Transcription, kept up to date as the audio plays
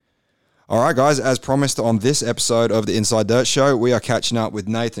All right, guys, as promised on this episode of the Inside Dirt Show, we are catching up with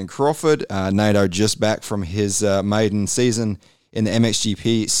Nathan Crawford. Nato just back from his maiden season in the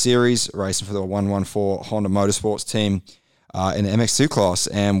MXGP series, racing for the 114 Honda Motorsports team in the MX2 class.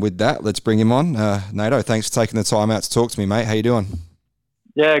 And with that, let's bring him on. Nato, thanks for taking the time out to talk to me, mate. How you doing?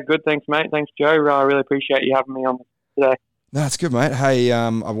 Yeah, good. Thanks, mate. Thanks, Joe. I really appreciate you having me on today. No, that's good, mate. Hey, I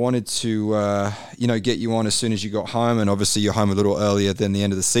wanted to, get you on as soon as you got home, and obviously you're home a little earlier than the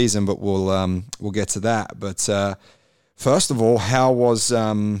end of the season, but we'll get to that. But first of all, how was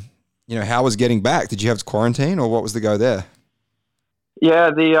getting back? Did you have to quarantine, or what was the go there?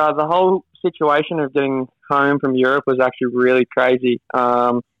 Yeah, the whole situation of getting home from Europe was actually really crazy.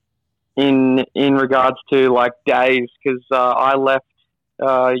 In regards to like days, because I left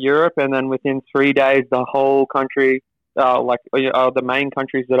Europe, and then within 3 days, the whole country. The main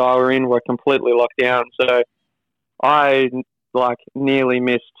countries that I were in were completely locked down. So I nearly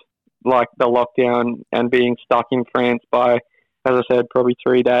missed the lockdown and being stuck in France by, as I said, probably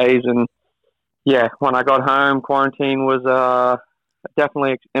 3 days. And yeah, when I got home, quarantine was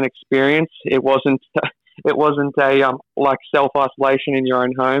definitely an experience. It wasn't a self-isolation in your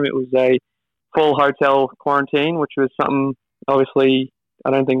own home. It was a full hotel quarantine, which was something obviously I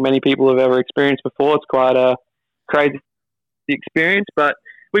don't think many people have ever experienced before. It's quite a crazy experience, but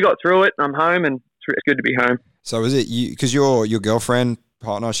we got through it. I'm home, and it's good to be home. So is it you? Because your girlfriend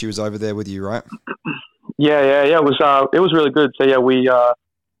partner, she was over there with you, right? Yeah. It was really good. So yeah, we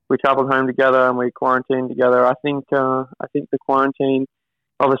traveled home together and we quarantined together. I think the quarantine,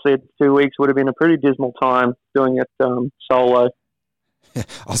 obviously 2 weeks, would have been a pretty dismal time doing it solo.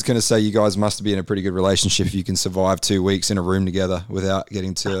 I was going to say you guys must be in a pretty good relationship if you can survive 2 weeks in a room together without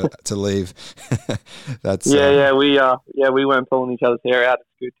getting to leave. That's we weren't pulling each other's hair out.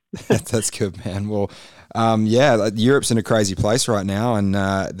 It's good. That's good, man. Well, Europe's in a crazy place right now, and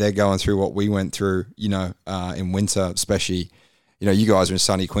they're going through what we went through. In winter, especially. You guys are in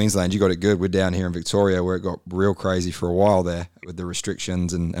sunny Queensland. You got it good. We're down here in Victoria, where it got real crazy for a while there with the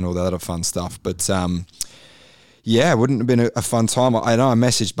restrictions and all that other fun stuff. But yeah, it wouldn't have been a fun time. I know I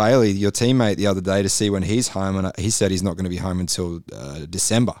messaged Bailey, your teammate, the other day to see when he's home, and he said he's not going to be home until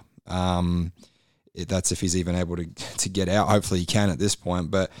December. That's if he's even able to get out. Hopefully he can at this point.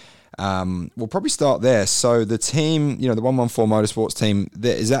 But we'll probably start there. So the team, the 114 Motorsports team,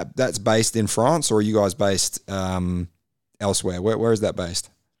 that's based in France, or are you guys based elsewhere? Where is that based?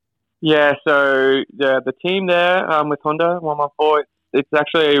 Yeah, so the team there with Honda 114, it's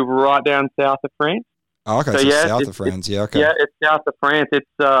actually right down south of France. Oh, okay, so south of France, yeah, okay. Yeah, it's south of France. It's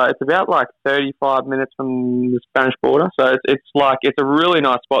about 35 minutes from the Spanish border, so it's a really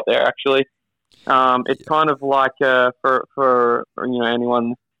nice spot there, actually. It's kind of like for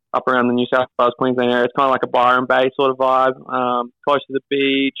anyone up around the New South Wales, Queensland area, it's kind of like a Byron Bay sort of vibe, close to the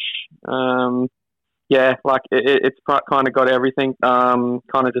beach. It's kind of got everything. Kind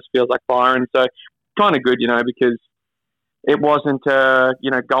of just feels like Byron, so kind of good, because it wasn't,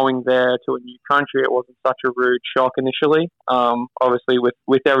 going there to a new country. It wasn't such a rude shock initially. Obviously,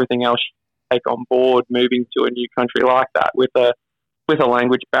 with everything else you take on board, moving to a new country like that with a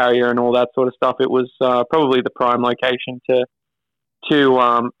language barrier and all that sort of stuff, it was probably the prime location to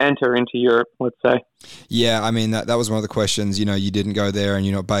enter into Europe, let's say. Yeah, I mean, that was one of the questions. You didn't go there, and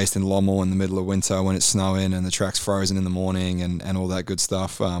you're not based in Lommel in the middle of winter when it's snowing and the track's frozen in the morning and all that good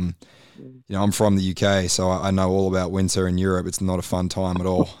stuff. I'm from the UK, so I know all about winter in Europe. It's not a fun time at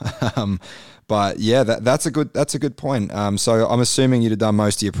all. But yeah, that's a good point. So I'm assuming you'd have done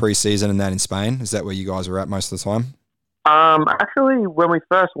most of your pre-season and that in Spain. Is that where you guys were at most of the time? Actually, when we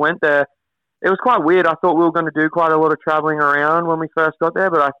first went there, it was quite weird. I thought we were going to do quite a lot of traveling around when we first got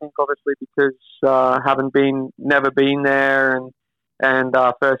there, but I think obviously because never been there and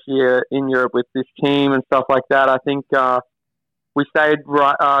first year in Europe with this team and stuff like that, I think we stayed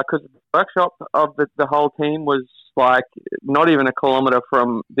right because the workshop of the whole team was not even a kilometre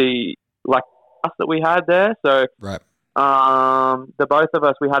from the house that we had there. So right. The both of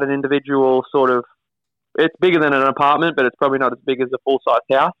us, we had an individual sort of. It's bigger than an apartment, but it's probably not as big as a full-size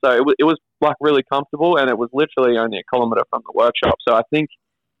house. So it was really comfortable, and it was literally only a kilometre from the workshop. So I think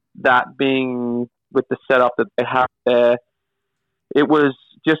that being with the setup that they have there, it was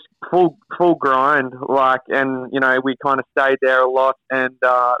just full grind. And we kind of stayed there a lot, and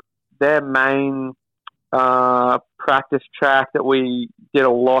their main practice track that we did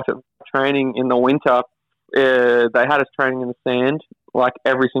a lot of training in the winter. They had us training in the sand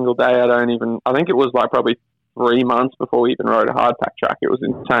every single day. I think it was probably 3 months before we even rode a hard pack track. It was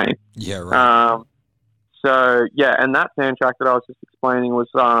insane. Yeah, right. So yeah, and that sand track that I was just explaining was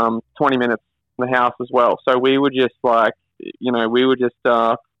 20 minutes from the house as well. So we were just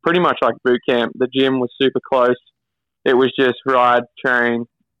pretty much like boot camp. The gym was super close. It was just ride, train,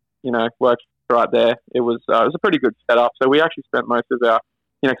 work right there. It was a pretty good setup. So we actually spent most of our,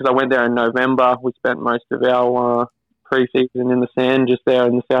 because I went there in November, we spent most of our pre-season in the sand just there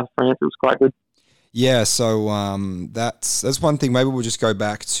in the south of France. It was quite good. Yeah, so that's one thing. Maybe we'll just go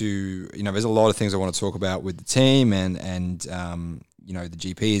back to, there's a lot of things I want to talk about with the team and the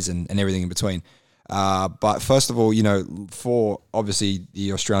GPs and everything in between. But first of all, for obviously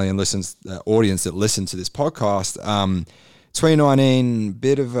the Australian audience that listen to this podcast, 2019,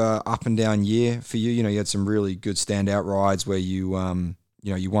 bit of a up and down year for you. You had some really good standout rides where you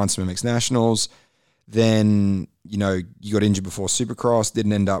you won some MX Nationals. Then, you got injured before Supercross,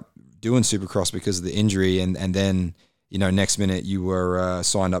 didn't end up doing Supercross because of the injury. And then, next minute you were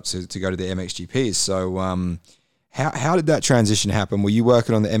signed up to go to the MXGPs. So how did that transition happen? Were you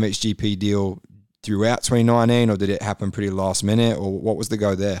working on the MXGP deal throughout 2019 or did it happen pretty last minute or what was the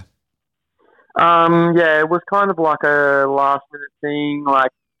go there? It was kind of like a last minute thing.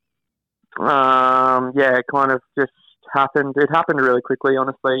 It kind of just happened. It happened really quickly,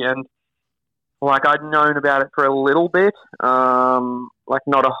 honestly. And I'd known about it for a little bit,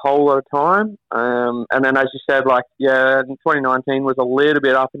 not a whole lot of time. And then as you said, 2019 was a little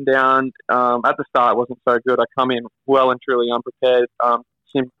bit up and down. At the start, it wasn't so good. I come in well and truly unprepared,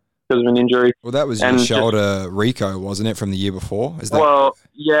 simply because of an injury. Well, that was your shoulder Rico, wasn't it, from the year before? Actually,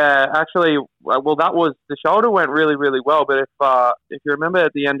 the shoulder went really, really well. But if you remember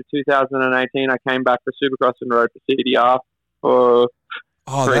at the end of 2018, I came back for Supercross and rode for CDR for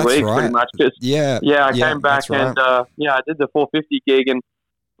 3 weeks, right. pretty much. I came back and I did the 450 gig, and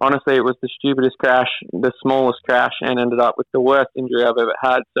honestly, it was the stupidest crash, the smallest crash, and ended up with the worst injury I've ever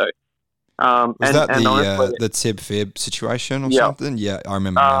had. So, the tib fib situation or something? Yeah, I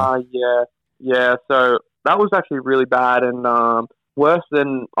remember. So that was actually really bad and worse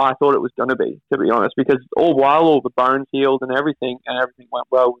than I thought it was going to be honest. Because all the bones healed and everything went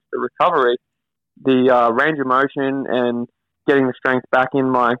well with the recovery, the range of motion and getting the strength back in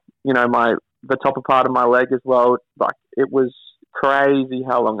my, the top part of my leg as well. It was crazy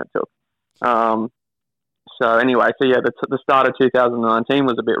how long it took. The start of 2019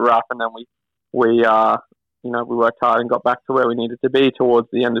 was a bit rough, and then we worked hard and got back to where we needed to be towards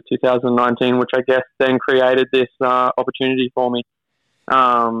the end of 2019, which I guess then created this opportunity for me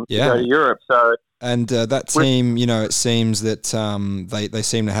to go to Europe. So. And that team, it seems that they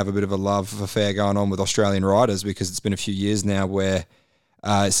seem to have a bit of a love affair going on with Australian riders because it's been a few years now where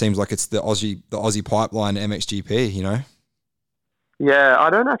it seems like it's the Aussie pipeline MXGP, Yeah, I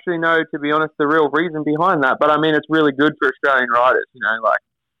don't actually know, to be honest, the real reason behind that. But I mean, it's really good for Australian riders,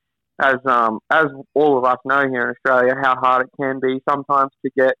 as all of us know here in Australia, how hard it can be sometimes to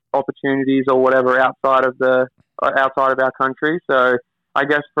get opportunities or whatever outside of our country. So I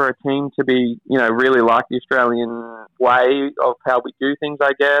guess for a team to be, really like the Australian way of how we do things,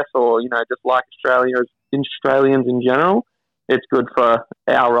 I guess, or, just like Australians in general, it's good for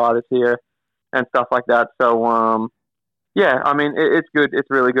our riders here and stuff like that. So, it's good. It's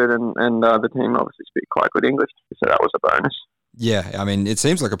really good. And the team obviously speak quite good English, so that was a bonus. Yeah, I mean, it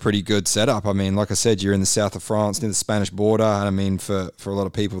seems like a pretty good setup. I mean, like I said, you're in the south of France, near the Spanish border. And I mean, for a lot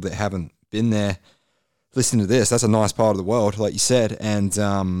of people that haven't been there, listen to this. That's a nice part of the world, like you said. And,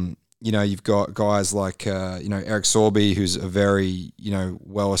 you've got guys like, Eric Sorby, who's a very,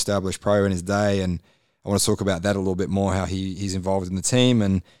 well-established pro in his day. And I want to talk about that a little bit more, how he's involved in the team.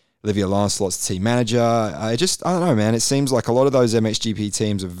 And Olivia Lancelot's the team manager. I don't know, man. It seems like a lot of those MXGP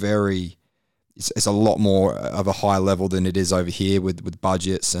teams are it's a lot more of a high level than it is over here with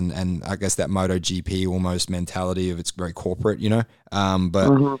budgets and I guess that MotoGP almost mentality of it's very corporate,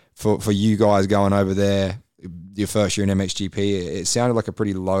 But for you guys going over there, your first year in MXGP, it sounded like a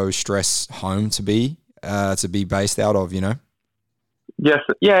pretty low stress home to be based out of, Yes.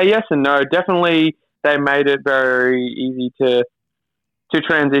 Yeah. Yes and no. Definitely, they made it very easy to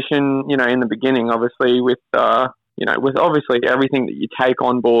transition. In the beginning, obviously with obviously everything that you take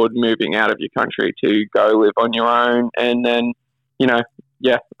on board moving out of your country to go live on your own. And then,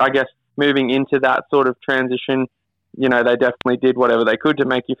 I guess moving into that sort of transition, they definitely did whatever they could to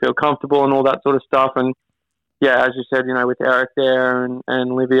make you feel comfortable and all that sort of stuff. And yeah, as you said, with Eric there and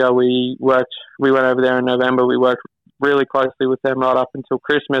Olivia, we went over there in November. We worked really closely with them right up until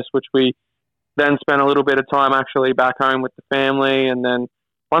Christmas, which we then spent a little bit of time actually back home with the family. And then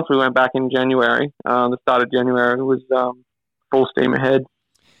once we went back in January, the start of January, it was full steam ahead.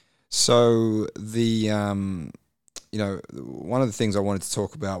 So the, one of the things I wanted to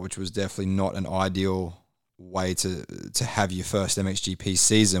talk about, which was definitely not an ideal way to have your first MXGP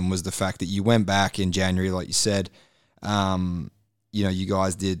season, was the fact that you went back in January, like you said, you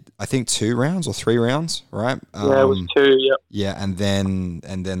guys did, I think 2 rounds or 3 rounds, right? Yeah, it was 2. Yep. Yeah, and then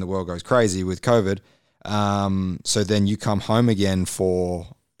the world goes crazy with COVID. So then you come home again for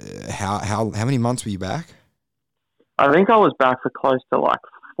how many months were you back? I think I was back for close to like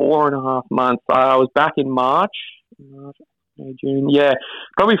 4.5 months. I was back in March, June. Yeah,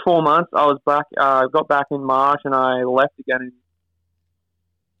 probably 4 months. I was back. Got back in March, and I left again in,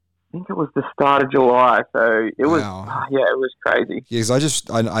 I think it was the start of July. So it was, it was crazy. Yeah, because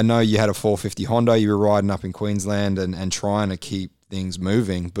I know you had a 450 Honda. You were riding up in Queensland and trying to keep things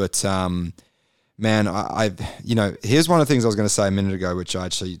moving, but man, here's one of the things I was going to say a minute ago, which I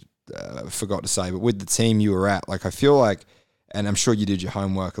actually forgot to say. But with the team you were at, like I feel like, and I'm sure you did your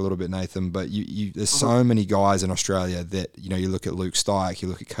homework a little bit, Nathan. But there's so many guys in Australia that you look at Luke Stike, you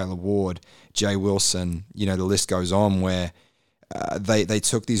look at Caleb Ward, Jay Wilson. The list goes on where they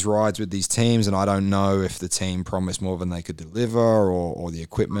took these rides with these teams, and I don't know if the team promised more than they could deliver, or the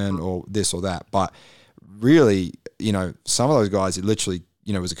equipment, or this or that. But really, some of those guys, it literally,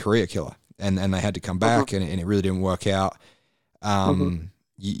 was a career killer. And they had to come back, and it really didn't work out.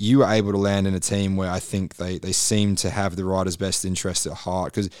 You were able to land in a team where I think they seem to have the rider's best interest at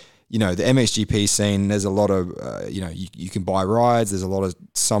heart. Because, the MXGP scene, there's a lot of, you can buy rides. There's a lot of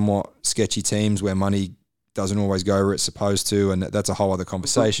somewhat sketchy teams where money doesn't always go where it's supposed to, and that's a whole other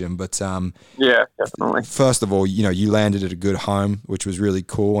conversation. But yeah, definitely. First of all, you landed at a good home, which was really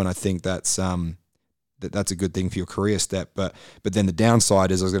cool, and I think that's a good thing for your career step. But then the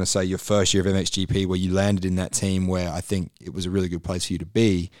downside is, I was going to say, your first year of MXGP, where you landed in that team where I think it was a really good place for you to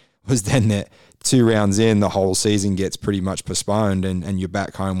be, was then that 2 rounds in, the whole season gets pretty much postponed, and you're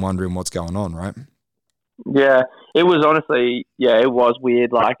back home wondering what's going on, right? Yeah, it was honestly, it was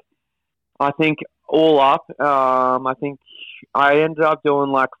weird. Like, I think all up, I think I ended up doing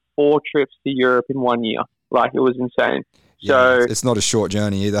like 4 trips to Europe in 1 year. Like, it was insane. Yeah, so it's not a short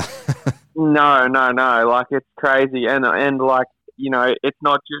journey either. No. Like, it's crazy. And like, it's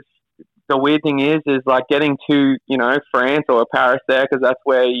not just, the weird thing is like getting to, France or Paris there, because that's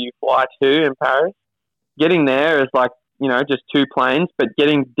where you fly to in Paris. Getting there is like, just 2 planes, but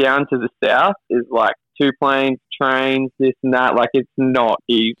getting down to the south is like 2 planes, trains, this and that. Like, it's not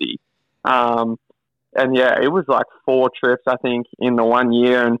easy. And yeah, it was like 4 trips, I think, in the 1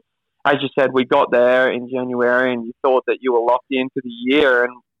 year. And as you said, we got there in January, and you thought that you were locked in for the year,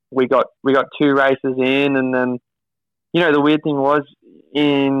 and we got 2 races in. And then, the weird thing was,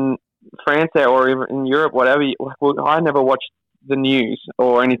 in France there, or even in Europe, whatever, I never watched the news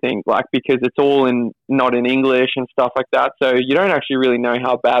or anything, like, because it's all not in English and stuff like that. So you don't actually really know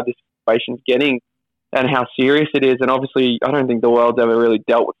how bad the situation's getting and how serious it is. And obviously, I don't think the world's ever really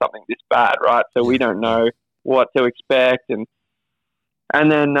dealt with something this bad, right? So we don't know what to expect. And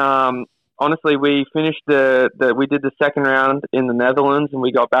then, honestly, we finished we did the second round in the Netherlands, and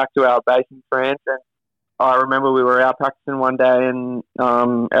we got back to our base in France. And I remember we were out practicing one day, and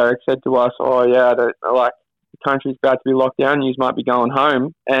Eric said to us, the country's about to be locked down, you might be going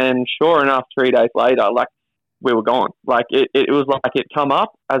home. And sure enough, 3 days later, like, we were gone. Like, it was like it come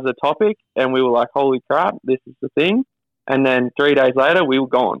up as a topic, and we were like, holy crap, this is the thing. And then 3 days later, we were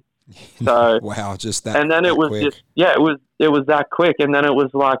gone. So wow, just that. And then it was quick. it was that quick. And then it was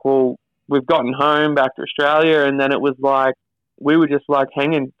like, well, we've gotten home back to Australia, and then it was like we were just like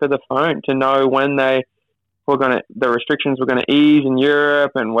hanging for the phone to know when the restrictions were gonna ease in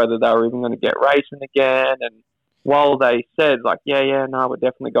Europe, and whether they were even going to get racing again. And while they said like, we're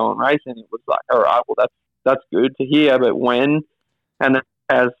definitely going racing, it was like, all right, well, that's good to hear, but when? And then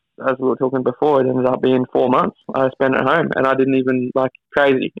as we were talking before, it ended up being 4 months I spent at home, and I didn't even, like,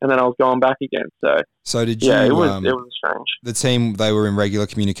 crazy. And then I was going back again. So did you? Yeah, it was strange. The team, they were in regular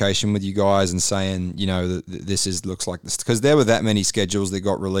communication with you guys and saying, this looks like this, because there were that many schedules that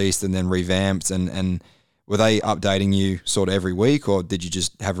got released and then revamped, and were they updating you sort of every week, or did you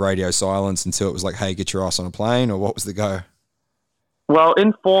just have radio silence until it was like, hey, get your ass on a plane, or what was the go? Well,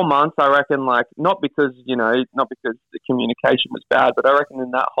 in 4 months, I reckon, like, not because the communication was bad, but I reckon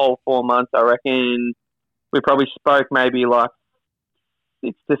in that whole 4 months, I reckon we probably spoke maybe like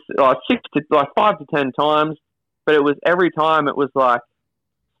 5 to 10 times, but it was every time it was like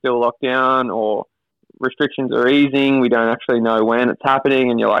still locked down or restrictions are easing. We don't actually know when it's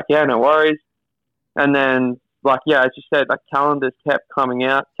happening, and you're like, yeah, no worries. And then, like, as you said, like, calendars kept coming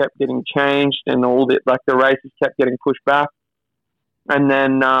out, kept getting changed, and the races kept getting pushed back. And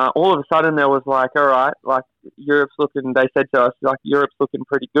then all of a sudden there was like, all right, like, they said to us, like, Europe's looking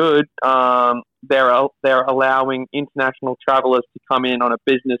pretty good. They're allowing international travelers to come in on a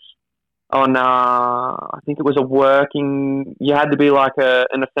business I think it was you had to be like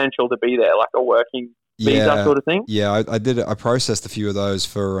an essential to be there, like a working speeds, that sort of thing? Yeah, I did. I processed a few of those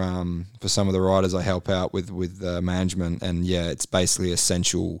for some of the riders I help out with management, and yeah, it's basically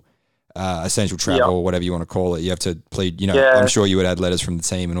essential travel, or whatever you want to call it. You have to plead. I'm sure you would add letters from the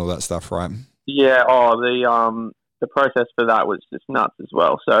team and all that stuff, right? Yeah. Oh, the process for that was just nuts as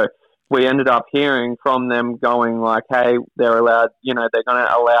well. So we ended up hearing from them going like, hey, they're allowed. They're going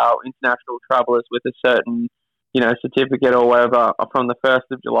to allow international travellers with a certain certificate or whatever from the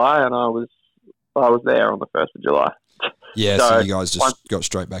 1st of July, and I was there on the 1st of July. Yeah, so you guys just got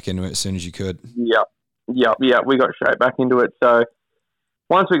straight back into it as soon as you could. Yep. We got straight back into it. So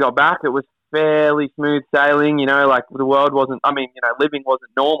once we got back, it was fairly smooth sailing. Like the world wasn't. I mean, living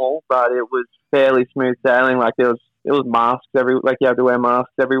wasn't normal, but it was fairly smooth sailing. Like it was masks like you had to wear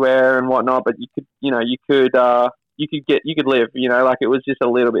masks everywhere and whatnot. But you could live. Like it was just a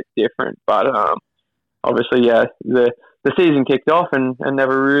little bit different. But obviously, yeah, the season kicked off and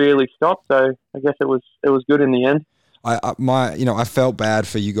never really stopped. So I guess it was good in the end. I felt bad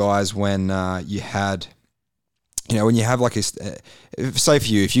for you guys when you had, when you have like say for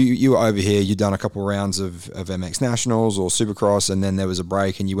you, if you were over here, you'd done a couple of rounds of MX Nationals or Supercross, and then there was a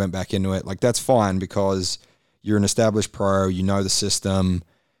break and you went back into it. Like that's fine because you're an established pro, you know the system,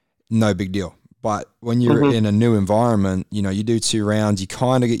 no big deal. But when you're in a new environment, you do 2 rounds, you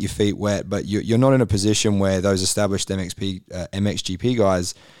kind of get your feet wet, but you're not in a position where those established MXGP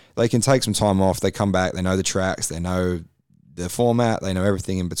guys, they can take some time off, they come back, they know the tracks, they know the format, they know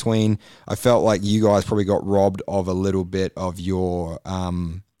everything in between. I felt like you guys probably got robbed of a little bit of your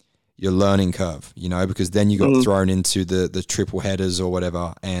learning curve, because then you got thrown into the triple headers or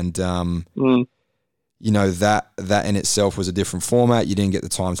whatever, and that in itself was a different format. You didn't get the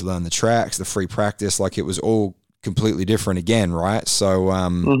time to learn the tracks, the free practice. Like it was all completely different again, right? So, I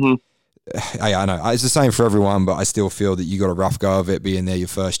know it's the same for everyone, but I still feel that you got a rough go of it being there your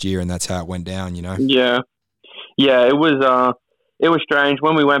first year, and that's how it went down, Yeah, it was strange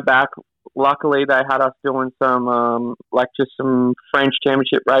when we went back. Luckily, they had us doing some just some French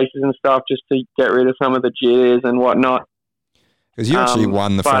championship races and stuff, just to get rid of some of the jitters and whatnot. Because you actually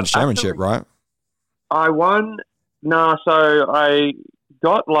won the French championship, right? I won. No, so I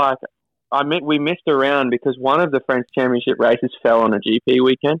got we missed a round because one of the French championship races fell on a GP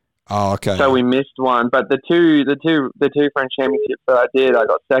weekend. Oh, okay. So we missed one, but the two French championships that I did, I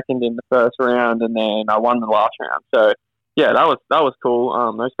got second in the first round, and then I won the last round. So yeah, that was cool.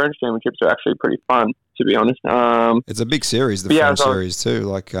 Those French championships are actually pretty fun, to be honest. It's a big series, the French series too.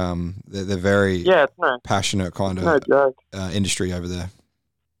 Like they're very passionate kind of industry over there.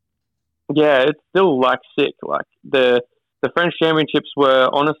 Yeah, it's still sick. Like the French championships were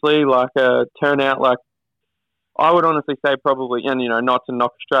honestly like a turnout. Like I would honestly say probably, and not to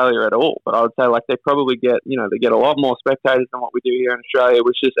knock Australia at all, but I would say they probably get they get a lot more spectators than what we do here in Australia,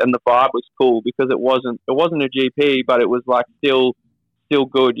 and the vibe was cool because it wasn't a GP, but it was still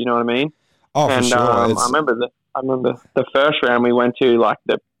good. You know what I mean? Oh, and, for sure. I remember the first round we went to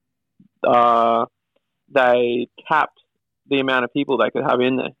they capped the amount of people they could have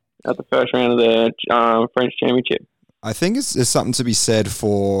in there at the first round of the French championship. I think there's something to be said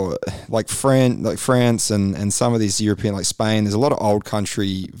for France and some of these European, like Spain. There's a lot of old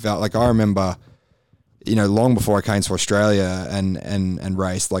country. Like I remember, long before I came to Australia and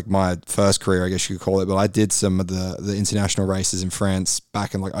raced, like my first career, I guess you could call it. But I did some of the international races in France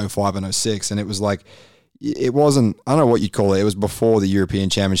back in 05 and 06, and it was it wasn't, I don't know what you'd call it. It was before the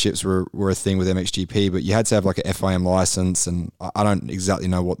European Championships were a thing with MXGP, but you had to have a FIM license, and I don't exactly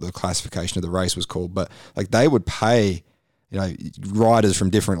know what the classification of the race was called, but they would pay, riders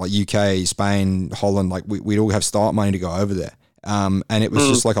from different UK, Spain, Holland, we'd all have start money to go over there. And it was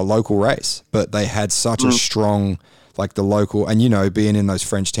just a local race, but they had such a strong, the local, and being in those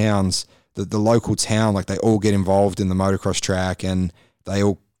French towns, the local town, they all get involved in the motocross track, and they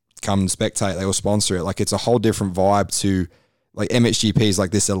all come and spectate, they all sponsor it. It's a whole different vibe to MXGP is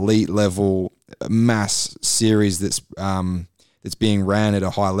this elite level mass series that's being ran at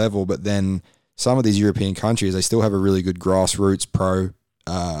a high level, but then some of these European countries, they still have a really good grassroots pro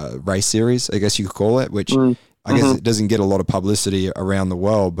race series, I guess you could call it, which I guess it doesn't get a lot of publicity around the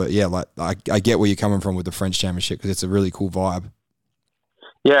world, but yeah, I get where you're coming from with the French championship because it's a really cool vibe.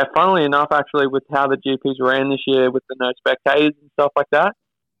 Yeah, funnily enough, actually, with how the GPs ran this year with the no spectators and stuff like that,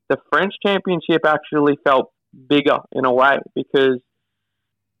 the French championship actually felt bigger in a way because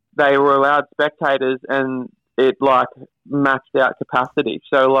they were allowed spectators and it maxed out capacity.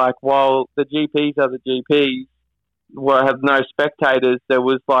 So while the GPs are the GPs have no spectators, there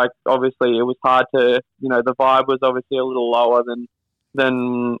was obviously it was hard to, the vibe was obviously a little lower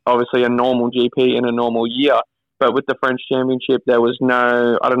than obviously a normal GP in a normal year. but with the French Championship, there was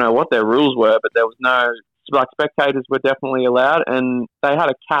no, I don't know what their rules were, but there was no, like, spectators were definitely allowed, and they had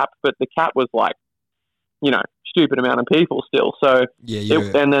a cap, but the cap was like, stupid amount of people still. So,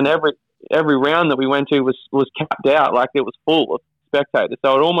 and then every round that we went to was capped out, like it was full of spectators.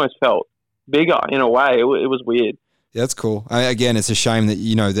 So it almost felt bigger in a way. It was weird. Yeah, that's cool. Again, it's a shame that,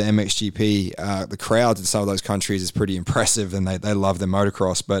 the MXGP, the crowds in some of those countries is pretty impressive, and they love their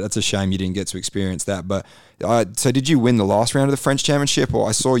motocross, but it's a shame you didn't get to experience that. But so did you win the last round of the French Championship, or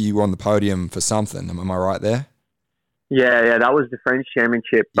I saw you on the podium for something? Am I right there? Yeah, that was the French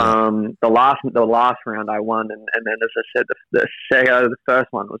Championship. Yeah. The last round I won, and then as I said, the first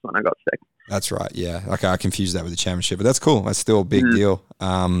one was when I got second. That's right. Yeah. Okay, I confused that with the championship, but that's cool. That's still a big deal.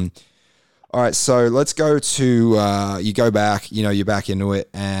 All right, so let's go to you go back. You're back into it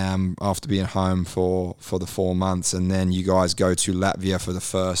after being home for the 4 months, and then you guys go to Latvia for the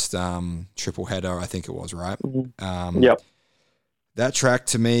first triple header. I think it was, right? Mm-hmm. Yep. That track,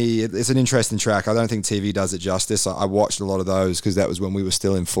 to me, it's an interesting track. I don't think TV does it justice. I watched a lot of those because that was when we were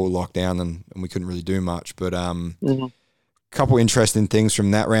still in full lockdown and we couldn't really do much. But couple interesting things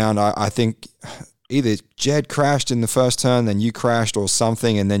from that round. I think either Jed crashed in the first turn, then you crashed or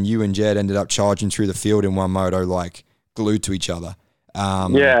something, and then you and Jed ended up charging through the field in one moto, like glued to each other.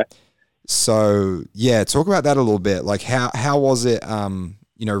 Yeah. So, talk about that a little bit. Like, how was it,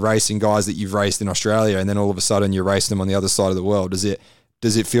 racing guys that you've raced in Australia, and then all of a sudden you're racing them on the other side of the world? Does it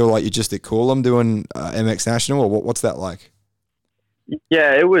feel like you're just at Coolum doing MX National, or what's that like?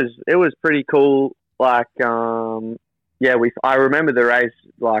 Yeah, it was pretty cool. Like, I remember the race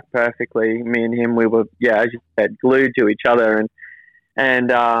like perfectly. Me and him, we were, as you said, glued to each other, and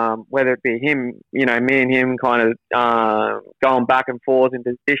whether it be him, me and him kind of going back and forth in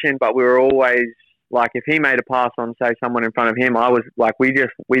position, but we were always like, if he made a pass on, say, someone in front of him, I was like, we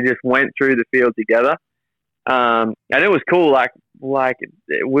just went through the field together, and it was cool. Like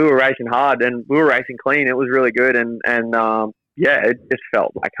we were racing hard and we were racing clean. It was really good, and it just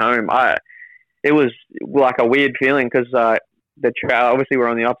felt like home. It was like a weird feeling because obviously we're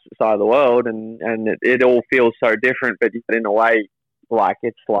on the opposite side of the world, and it all feels so different, but in a way, like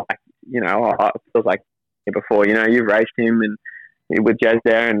it's like, it feels like before, you've raced him and with Jez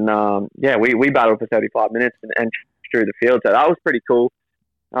there, and we battled for 35 minutes and through the field, so that was pretty cool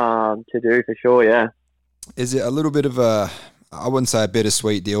to do for sure. Yeah. Is it a little bit of I wouldn't say a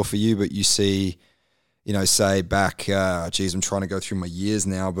bittersweet deal for you, but you see, say back, I'm trying to go through my years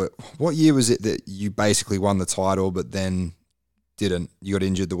now, but what year was it that you basically won the title, but then didn't? You got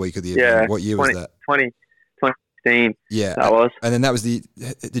injured the week of the event. What year was that? 2016. Yeah. That was. And then that was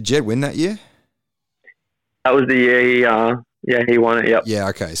did Jed win that year? That was the year he won it, yep. Yeah,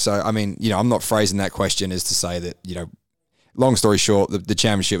 okay. So, I mean, I'm not phrasing that question as to say that, long story short, the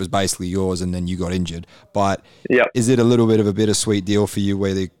championship was basically yours and then you got injured. But is it a little bit of a bittersweet deal for you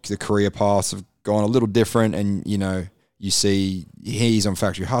where the career paths have gone a little different and, you see he's on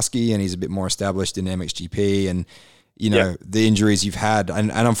Factory Husky and he's a bit more established in MXGP and, the injuries you've had.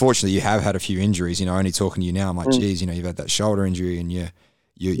 And unfortunately, you have had a few injuries. Only talking to you now, I'm like, geez, you've had that shoulder injury and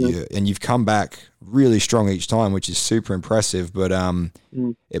and you've come back really strong each time, which is super impressive. But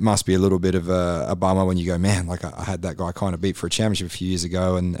it must be a little bit of a bummer when you go, man, like I had that guy kind of beat for a championship a few years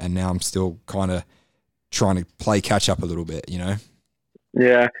ago, and now I'm still kind of trying to play catch up a little bit,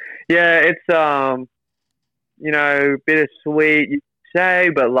 Yeah, it's bittersweet, you say,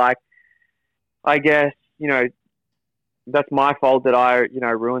 but like, I guess that's my fault that I,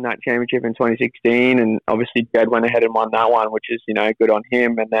 ruined that championship in 2016. And obviously Jed went ahead and won that one, which is, good on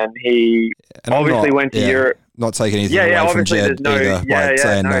him. And then he went to Europe. Not taking anything away from Jed either by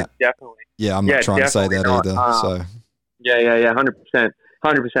saying that. Definitely. Yeah, I'm not trying to say that not. either. So. Yeah, 100%.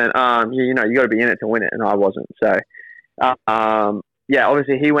 100%. You got to be in it to win it, and I wasn't. So,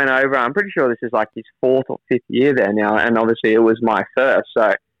 obviously he went over. I'm pretty sure this is like his 4th or 5th year there now, and obviously it was my first.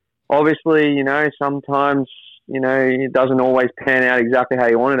 So, obviously, sometimes, it doesn't always pan out exactly how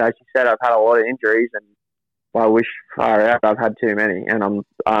you want it. As you said, I've had a lot of injuries, and I wish far out I've had too many. And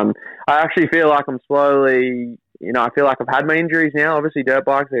I actually feel like I'm slowly, I feel like I've had my injuries now. Obviously, dirt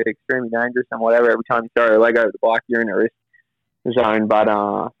bikes are extremely dangerous and whatever. Every time you throw a leg over the bike, you're in a risk zone. But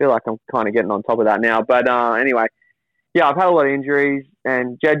I feel like I'm kind of getting on top of that now. But anyway, I've had a lot of injuries,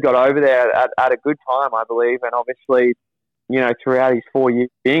 and Jed got over there at a good time, I believe. And obviously, throughout his 4 years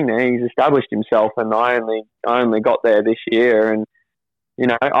being there, he's established himself, and I only got there this year. And,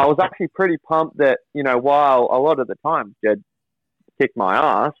 I was actually pretty pumped that, while a lot of the time Jed kicked my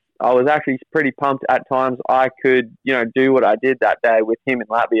ass, I was actually pretty pumped at times I could, do what I did that day with him in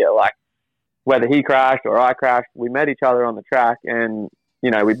Latvia. Like, whether he crashed or I crashed, we met each other on the track and,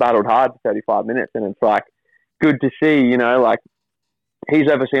 we battled hard for 35 minutes. And it's like, good to see, like he's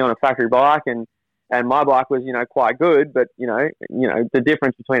obviously on a factory bike and my bike was, quite good, but the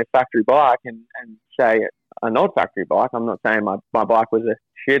difference between a factory bike and say a not factory bike, I'm not saying my bike was a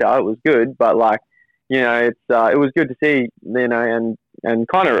shitter, it was good, but like, it was good to see, and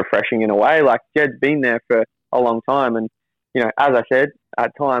kind of refreshing in a way. Like Jed's been there for a long time, and as I said,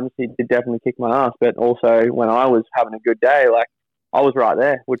 at times he did definitely kick my ass, but also when I was having a good day, like I was right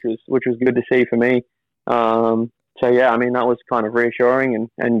there, which was good to see for me. So yeah, I mean that was kind of reassuring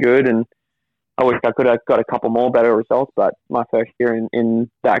and good, and I wish I could have got a couple more better results, but my first year in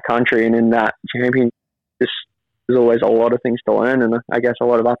that country and in that champion, there's always a lot of things to learn, and I guess a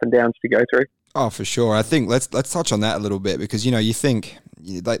lot of up and downs to go through. Oh, for sure. I think let's touch on that a little bit because, you think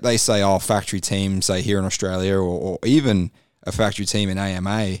they say, factory team, say here in Australia or even a factory team in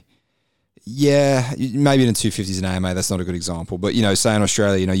AMA. Yeah, maybe in 250s in AMA, that's not a good example. But, say in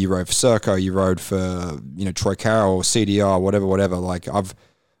Australia, you rode for Serco, you rode for, Troy Carroll or CDR, whatever. Like I've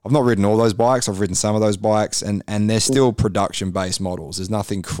not ridden all those bikes. I've ridden some of those bikes and they're still production-based models. There's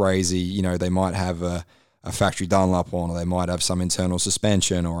nothing crazy. They might have a factory Dunlop on, or they might have some internal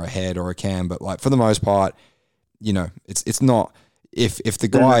suspension or a head or a cam. But like for the most part, it's not. If the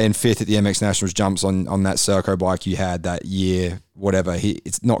guy in fifth at the MX Nationals jumps on that Serco bike you had that year, whatever,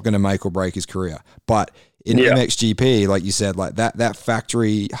 it's not going to make or break his career. But in MXGP, like you said, like that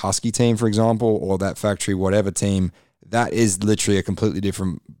factory Husky team, for example, or that factory whatever team, that is literally a completely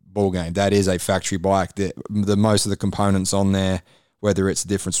different ball game. That is a factory bike. The most of the components on there, whether it's a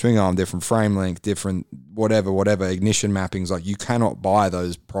different swing arm, different frame length, different whatever, ignition mappings, like you cannot buy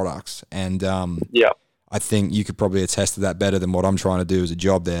those products. And I think you could probably attest to that better than what I'm trying to do as a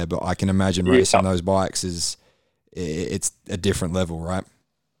job there. But I can imagine racing those bikes it's a different level, right?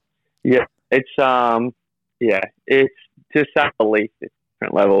 Yeah, it's it's to say the least, it's a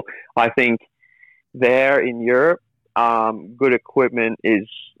different level. I think there in Europe, good equipment is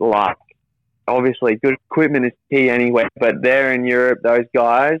like, obviously good equipment is key anyway, but there in Europe, those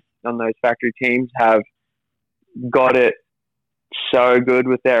guys on those factory teams have got it so good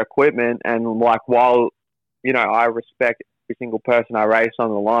with their equipment. And like, while, I respect every single person I race on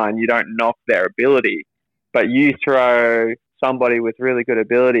the line, you don't knock their ability, but you throw somebody with really good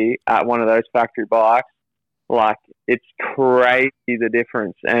ability at one of those factory bikes, like it's crazy the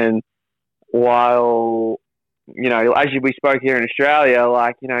difference. And while, as we spoke here in Australia,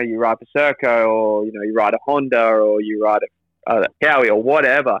 like, you ride a Serco or, you ride a Honda or you ride a Cowie or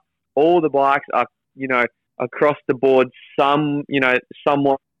whatever, all the bikes are, across the board, somewhat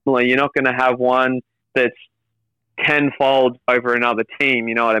similar. You're not going to have one that's tenfold over another team.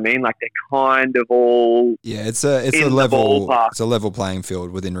 You know what I mean? Like they're kind of all it's a level playing field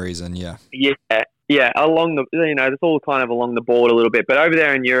within reason. Yeah, along the it's all kind of along the board a little bit. But over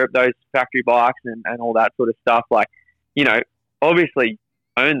there in Europe, those factory bikes and all that sort of stuff, like obviously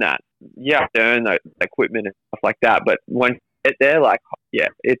own that. You have to earn the equipment and stuff like that. But when you get there, like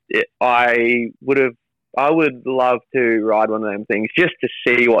I would love to ride one of them things just to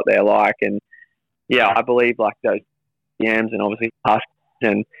see what they're like. And I believe like those Yams and obviously Huskies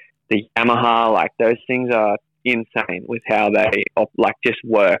and the Yamaha, like those things are insane with how they like just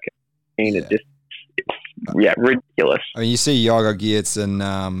work. And it just ridiculous. I mean, you see Jago Geerts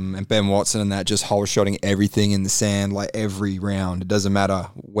and Ben Watson and that just whole shotting everything in the sand like every round. It doesn't matter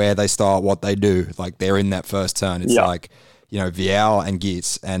where they start, what they do. Like they're in that first turn. It's like Vial and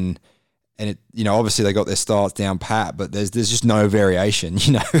Geerts and it obviously they got their starts down pat, but there's just no variation.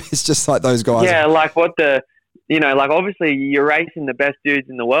 It's just like those guys. Yeah, like what the like obviously you're racing the best dudes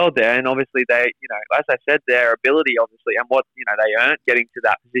in the world there, and obviously they, as I said, their ability obviously and what they earned getting to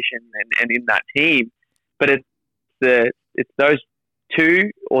that position and in that team. But it's those 2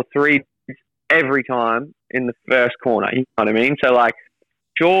 or 3 every time in the first corner. You know what I mean? So like,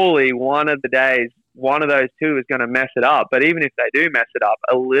 surely one of the days, one of those 2 is going to mess it up. But even if they do mess it up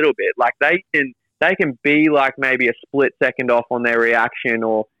a little bit, like they can be like maybe a split second off on their reaction,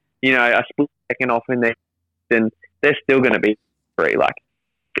 or a split second off in their, then they're still going to be free. Like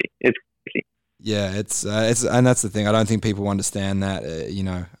it's crazy. Yeah, it's and that's the thing. I don't think people understand that.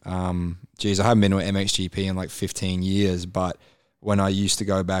 I haven't been to an MXGP in like 15 years, but when I used to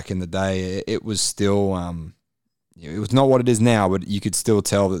go back in the day, it was still it was not what it is now, but you could still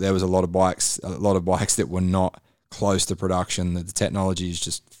tell that there was a lot of bikes that were not close to production. That the technology is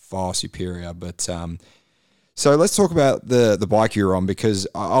just far superior. But so let's talk about the bike you were on, because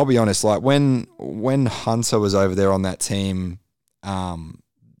I'll be honest, like when Hunter was over there on that team,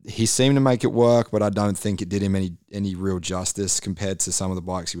 he seemed to make it work, but I don't think it did him any real justice compared to some of the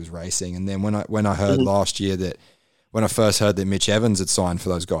bikes he was racing. And then when I heard last year when I first heard that Mitch Evans had signed for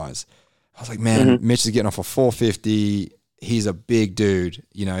those guys, I was like, man, Mitch is getting off a 450. He's a big dude.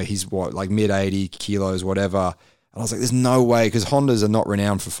 You know, he's what, like mid 80 kilos, whatever. And I was like, there's no way, because Hondas are not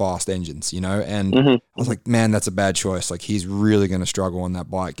renowned for fast engines, you know? And I was like, man, that's a bad choice. Like, he's really going to struggle on that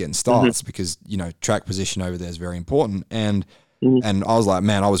bike getting starts because, you know, track position over there is very important. And I was like,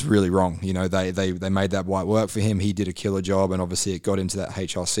 man, I was really wrong. You know, they made that bike work for him. He did a killer job, and obviously it got into that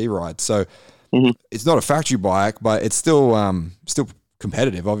HRC ride. So it's not a factory bike, but it's still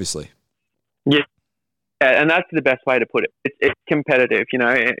competitive, obviously. Yeah, and that's the best way to put it. It's competitive. You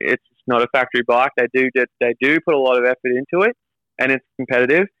know, it's not a factory bike. They do put a lot of effort into it, and it's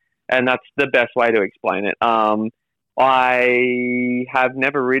competitive, and that's the best way to explain it. I have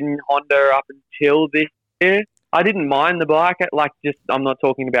never ridden Honda up until this year. I didn't mind the bike. I'm not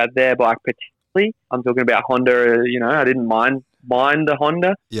talking about their bike particularly. I'm talking about Honda. You know, I didn't mind the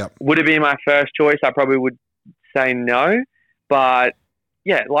Honda. Yep. Would it be my first choice? I probably would say no, but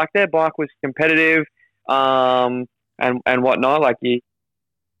yeah, like their bike was competitive, and whatnot. Like you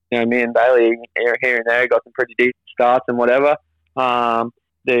know, me and Bailey here and there got some pretty decent starts and whatever.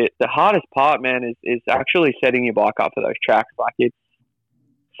 The hardest part, man, is actually setting your bike up for those tracks. Like it's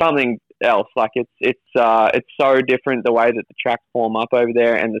something else. Like it's so different the way that the tracks form up over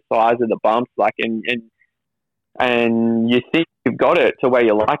there and the size of the bumps. Like and you think you've got it to where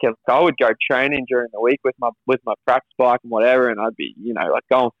you like it. So I would go training during the week with my practice bike and whatever, and I'd be, you know, like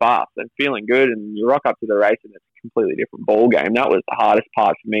going fast and feeling good, and you rock up to the race and it's a completely different ball game. That was the hardest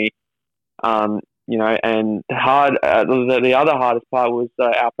part for me. You know, and the other hardest part was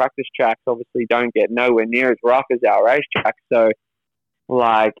our practice tracks obviously don't get nowhere near as rough as our race tracks. So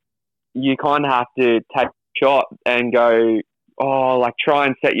like you kind of have to take a shot and go, like try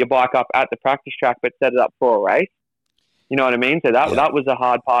and set your bike up at the practice track, but set it up for a race. You know what I mean? So that was a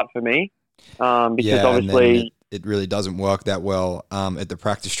hard part for me, because obviously it really doesn't work that well at the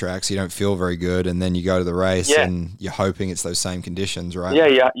practice tracks. You don't feel very good, and then you go to the race and you're hoping it's those same conditions, right?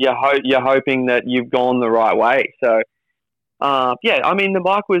 Yeah, you're hoping that you've gone the right way. So, I mean, the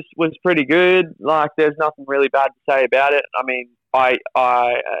bike was pretty good. Like, there's nothing really bad to say about it. I mean, I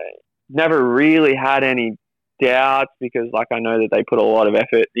never really had any doubts because, like, I know that they put a lot of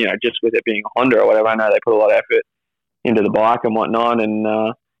effort, you know, just with it being a Honda or whatever. I know they put a lot of effort into the bike and whatnot. And,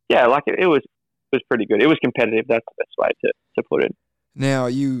 it was pretty good. It was competitive. That's the best way to put it. Now,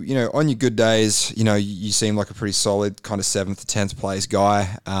 you know, on your good days, you know, you seem like a pretty solid kind of 7th to 10th place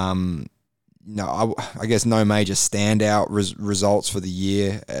guy. No, I guess no major standout results for the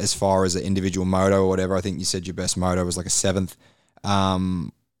year as far as an individual moto or whatever. I think you said your best moto was like a 7th.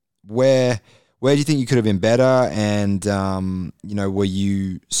 Where do you think you could have been better? And, you know, were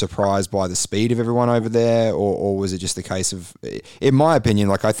you surprised by the speed of everyone over there? Or was it just the case of, in my opinion,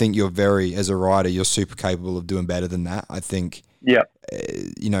 like I think as a rider, you're super capable of doing better than that. I think,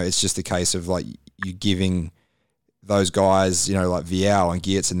 you know, it's just a case of like you giving those guys, you know, like Vial and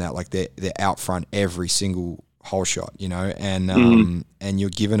Geerts and that, like they're out front every single hole shot, you know, and you're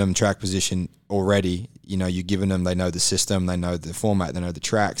giving them track position already. You know, you're giving them, they know the system, they know the format, they know the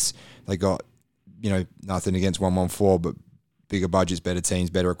tracks. They got, you know, nothing against 114, but bigger budgets, better teams,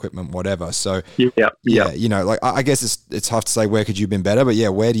 better equipment, whatever. So you know, like I guess it's tough to say where could you have been better, but yeah,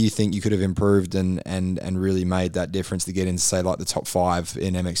 where do you think you could have improved and really made that difference to get into, say, like the top 5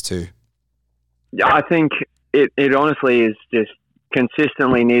 in MX2? Yeah, I think it honestly is just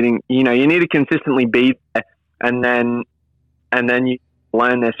consistently needing, you know, you need to consistently be there, and then you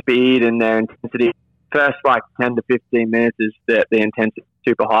learn their speed and their intensity. First, like 10 to 15 minutes is the intensity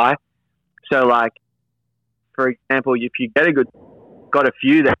super high. So, like, for example, if you got a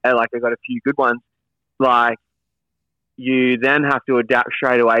few there, like I got a few good ones, like you then have to adapt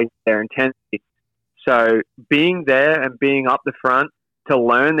straight away to their intensity. So being there and being up the front to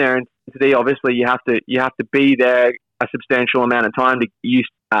learn their intensity, obviously you have to be there a substantial amount of time to get used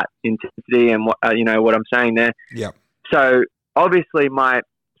to that intensity and what you know what I'm saying there. Yeah. So obviously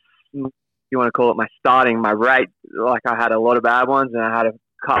you want to call it my rate, like I had a lot of bad ones and I had a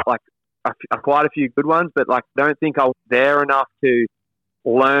cut like quite a few good ones, but like I don't think I was there enough to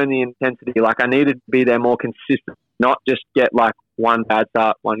learn the intensity. Like I needed to be there more consistent, not just get like one bad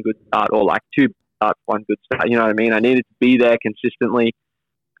start, one good start, or like 2 starts, one good start. You know what I mean? I needed to be there consistently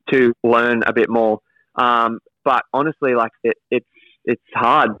to learn a bit more. But honestly, like it's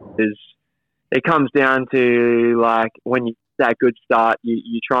hard because it comes down to like when you get that good start,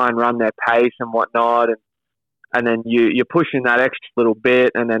 you try and run their pace and whatnot, and then you're pushing that extra little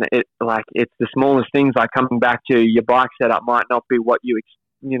bit, and then it's the smallest things like coming back to your bike setup might not be what you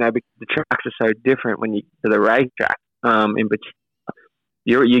know, because the tracks are so different when you get to the racetrack. In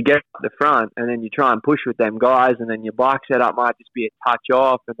particular, you get up the front, and then you try and push with them guys, and then your bike setup might just be a touch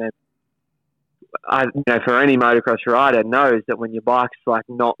off, and then for any motocross rider knows that when your bike's like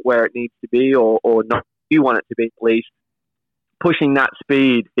not where it needs to be or not you want it to be at least, pushing that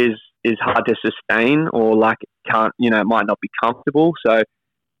speed is hard to sustain or like can't, it might not be comfortable. So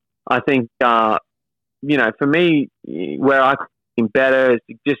I think, for me, where I can better is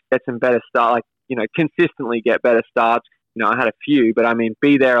to just get some better start, consistently get better starts. I had a few, but I mean,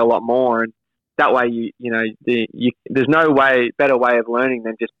 be there a lot more. And that way, there's no better way of learning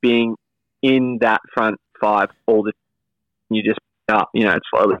than just being in that front five all the time. You just, it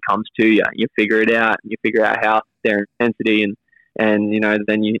slowly comes to you. You figure it out and you figure out how their intensity and then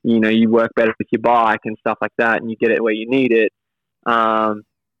you work better with your bike and stuff like that and you get it where you need it.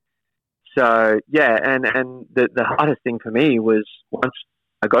 So yeah, and the hardest thing for me was once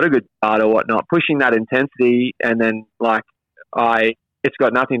I got a good start or whatnot, pushing that intensity, and then it's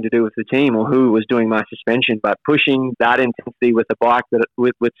got nothing to do with the team or who was doing my suspension, but pushing that intensity with a bike that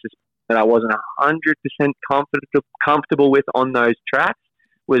I wasn't 100% comfortable with on those tracks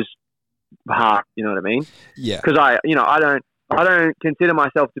was hard. You know what I mean? Yeah. Because I don't consider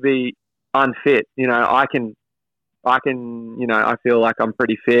myself to be unfit. I feel like I'm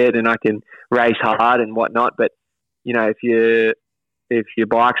pretty fit and I can race hard and whatnot. But, if your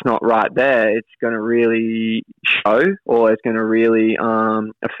bike's not right there, it's going to really show, or it's going to really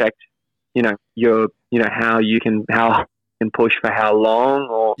affect, how you can push for how long,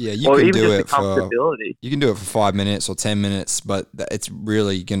 or even just the comfortability. You can do it for 5 minutes or 10 minutes, but it's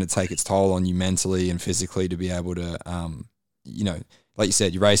really going to take its toll on you mentally and physically to be able to, like you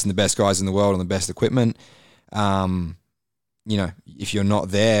said, you're racing the best guys in the world on the best equipment. If you're not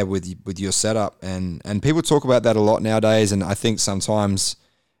there with your setup, and people talk about that a lot nowadays, and I think sometimes,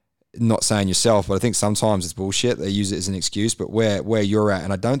 not saying yourself, but I think sometimes it's bullshit. They use it as an excuse, but where you're at,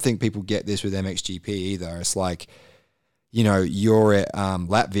 and I don't think people get this with MXGP either. It's like, you're at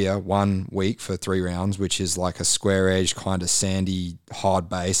Latvia 1 week for 3 rounds, which is like a square edge kind of sandy hard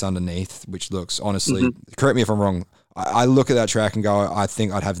base underneath, which looks, honestly, correct me if I'm wrong, I look at that track and go, I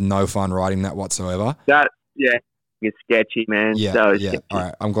think I'd have no fun riding that whatsoever. It's sketchy, man. Yeah. Sketchy. All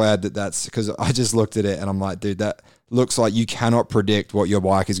right. I'm glad that's because I just looked at it and I'm like, dude, that looks like you cannot predict what your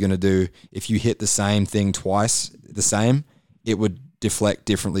bike is going to do. If you hit the same thing twice, the same, it would deflect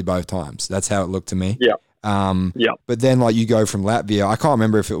differently both times. That's how it looked to me. Yeah. But then you go from Latvia, I can't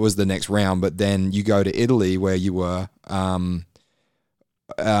remember if it was the next round, but then you go to Italy where you were,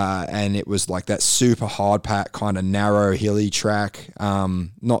 and it was like that super hard pack kind of narrow hilly track.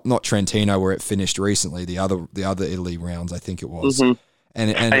 Not Trentino where it finished recently. The other Italy rounds, I think it was. Mm-hmm.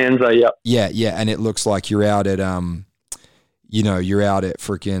 And Faenza, yeah. And it looks like you're out at you're out at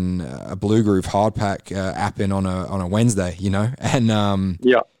freaking a Blue Groove hard pack Appin on a Wednesday, and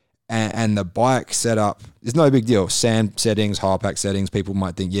And the bike setup is no big deal. Sand settings, hard pack settings, people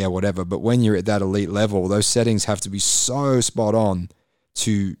might think, yeah, whatever. But when you're at that elite level, those settings have to be so spot on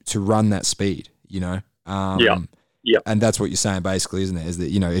to run that speed, And that's what you're saying basically, isn't it? Is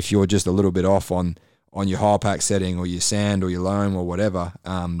that, if you're just a little bit off on your hard pack setting or your sand or your loam or whatever,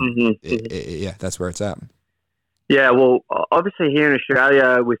 that's where it's at. Yeah, well, obviously here in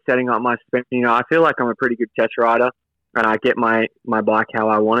Australia with setting up my suspension, I feel like I'm a pretty good test rider and I get my bike how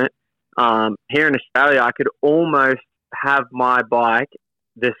I want it. Here in Australia, I could almost have my bike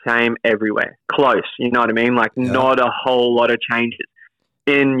the same everywhere. Close, you know what I mean? Not a whole lot of changes.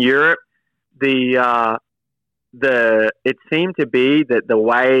 In Europe, it seemed to be that the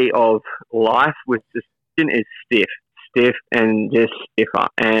way of life with suspension is stiff and just stiffer.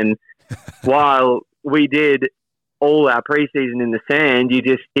 And while we did all our preseason in the sand, you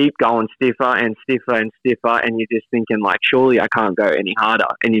just keep going stiffer and stiffer and stiffer, and you're just thinking surely I can't go any harder.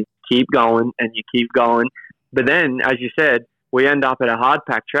 And you keep going and you keep going. But then, as you said, we end up at a hard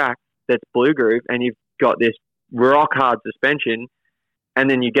pack track that's Blue Groove, and you've got this rock hard suspension. And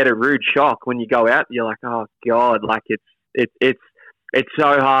then you get a rude shock when you go out. You're like, oh God, it's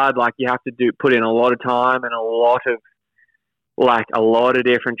so hard. You have to put in a lot of time and a lot of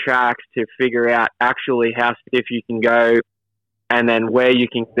different tracks to figure out actually how stiff you can go, and then where you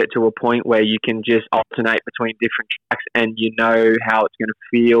can get to a point where you can just alternate between different tracks, and how it's going to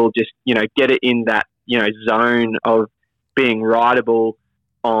feel. Just get it in that zone of being rideable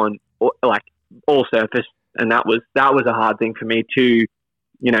on all surface, and that was a hard thing for me to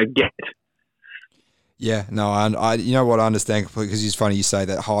get. Yeah, no, I you know what, I understand completely, because it's funny you say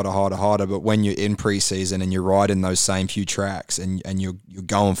that harder, but when you're in preseason and you're riding those same few tracks and you're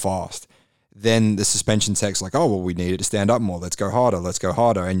going fast, then the suspension tech's like, oh, well, we need it to stand up more. Let's go harder.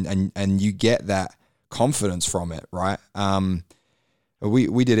 And you get that confidence from it, right?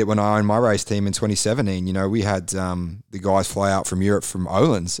 We did it when I owned my race team in 2017. You know, we had the guys fly out from Europe from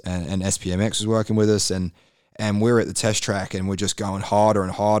Olin's, and SPMX was working with us, and we're at the test track, and we're just going harder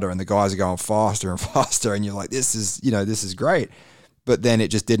and harder, and the guys are going faster and faster, and you're like, this is great. But then it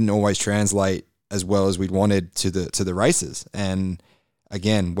just didn't always translate as well as we'd wanted to the races. And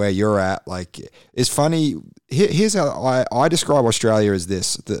again, where you're at, like, it's funny. Here's how I describe Australia as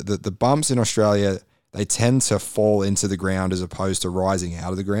this: the bumps in Australia, they tend to fall into the ground as opposed to rising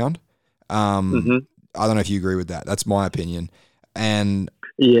out of the ground. I don't know if you agree with that. That's my opinion. And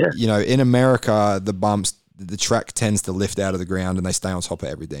yeah, you know, in America, the bumps, the track tends to lift out of the ground and they stay on top of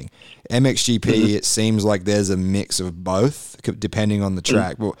everything. MXGP, it seems like there's a mix of both depending on the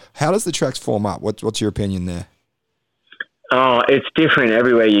track. Well, how does the tracks form up? What's your opinion there? Oh, it's different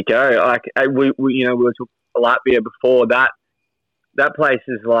everywhere you go. Like we were talking Latvia before. That place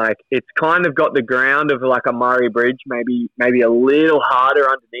is like, it's kind of got the ground of like a Murray Bridge, maybe a little harder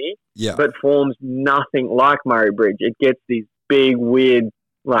underneath, but forms nothing like Murray Bridge. It gets these big, weird,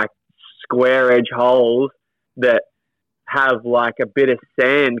 like square edge holes that have like a bit of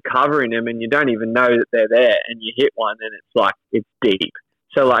sand covering them, and you don't even know that they're there, and you hit one and it's like, it's deep.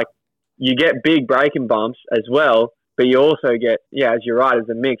 So like you get big braking bumps as well, but you also get, as you're right, as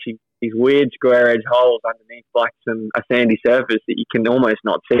a mix, these weird square edge holes underneath like a sandy surface that you can almost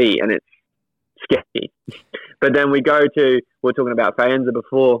not see, and it's sketchy. But then we we're talking about Faenza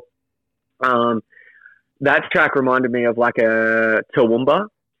before. That track reminded me of like a Toowoomba,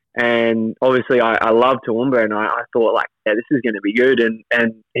 and obviously I love Toowoomba, and I thought like, this is going to be good,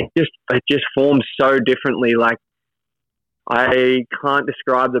 and it just forms so differently. Like, I can't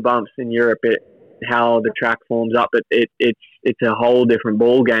describe the bumps in Europe, how the track forms up, but it's a whole different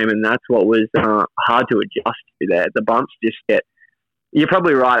ball game, and that's what was hard to adjust to there. The bumps just get, you're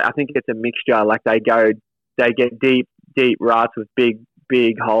probably right, I think it's a mixture. Like they get deep ruts with big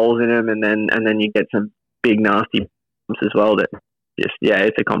holes in them, and then you get some big nasty bumps as well that just,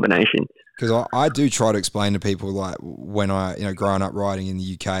 it's a combination. Because I do try to explain to people, like, when I, growing up riding in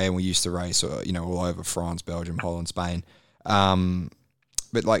the UK, and we used to race, all over France, Belgium, Holland, Spain,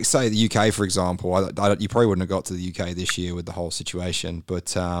 but like, say the UK, for example, you probably wouldn't have got to the UK this year with the whole situation.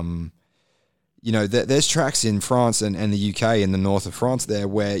 But, there's tracks in France and the UK, in the north of France there,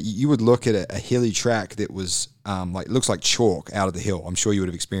 where you would look at a hilly track that was looks like chalk out of the hill. I'm sure you would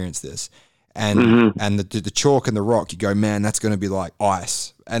have experienced this. And the chalk and the rock, you go, man, that's going to be like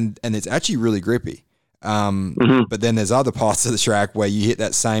ice. And it's actually really grippy. But then there's other parts of the track where you hit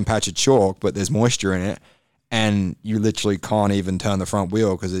that same patch of chalk, but there's moisture in it, and you literally can't even turn the front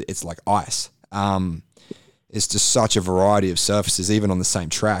wheel because it's like ice. It's just such a variety of surfaces, even on the same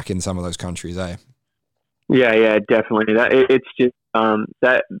track in some of those countries, eh? Yeah, definitely. It's just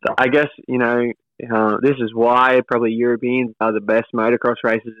that, I guess, this is why probably Europeans are the best motocross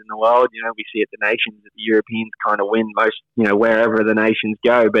racers in the world. We see at the nations that the Europeans kind of win most, wherever the nations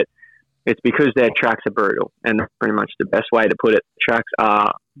go, but it's because their tracks are brutal, and that's pretty much the best way to put it. Tracks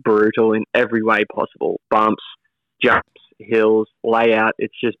are brutal in every way possible. Bumps, jumps, hills, layout.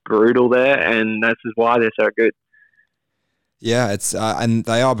 It's just brutal there, and this is why they're so good. Yeah, it's and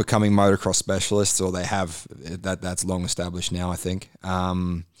they are becoming motocross specialists, or they have. That's long established now, I think.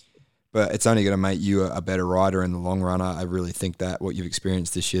 But it's only going to make you a better rider in the long run. I really think that what you've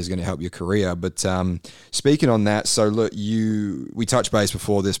experienced this year is going to help your career. But speaking on that, so look, we touched base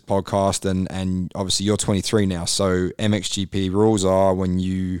before this podcast, and obviously you're 23 now. So MXGP rules are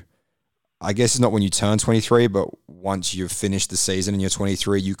I guess it's not when you turn 23, but once you've finished the season and you're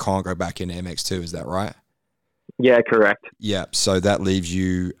 23, you can't go back into MX2. Is that right? Yeah, correct. Yeah, so that leaves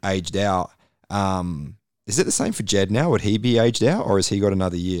you aged out. Is it the same for Jed now? Would he be aged out, or has he got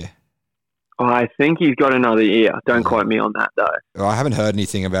another year? I think he's got another year. Don't quote me on that, though. Well, I haven't heard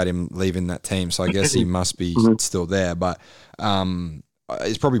anything about him leaving that team, so I guess he must be still there. But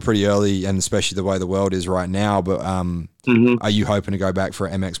it's probably pretty early, and especially the way the world is right now. But are you hoping to go back for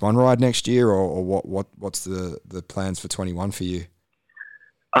an MX1 ride next year, or what's the plans for 21 for you?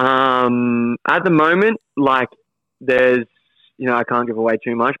 At the moment, like, there's, I can't give away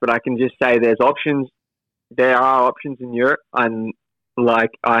too much, but I can just say there's options. There are options in Europe, and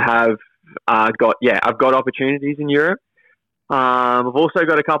like I've got opportunities in Europe. I've also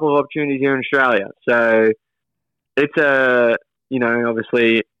got a couple of opportunities here in Australia. So it's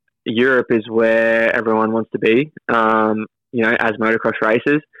obviously Europe is where everyone wants to be, as motocross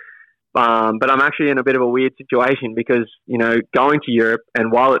racers. But I'm actually in a bit of a weird situation because, going to Europe,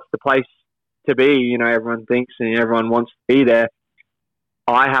 and while it's the place to be, everyone thinks and everyone wants to be there,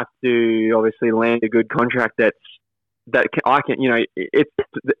 I have to obviously land a good contract it's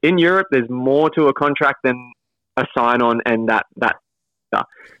in Europe. There's more to a contract than a sign on and that factor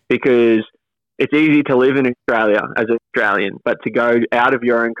because it's easy to live in Australia as an Australian, but to go out of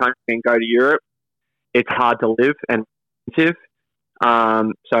your own country and go to Europe, it's hard to live and expensive.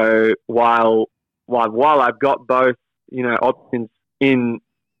 So while I've got both, options in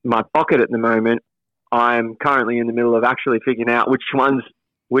my pocket at the moment, I'm currently in the middle of actually figuring out which one's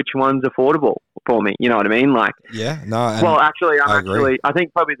affordable for me. You know what I mean? Like, yeah, no. I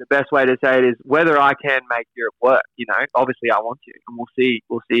think probably the best way to say it is whether I can make Europe work. Obviously I want to, and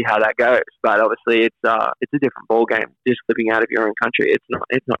we'll see how that goes. But obviously it's a different ball game. Just living out of your own country, it's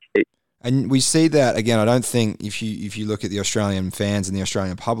not cheap. And we see that again. I don't think if you look at the Australian fans and the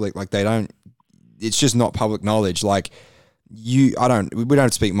Australian public, like they don't. It's just not public knowledge. Like we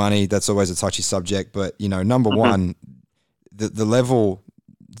don't speak money. That's always a touchy subject. But number one, the level.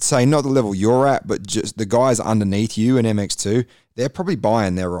 Say not the level you're at, but just the guys underneath you in MX2, they're probably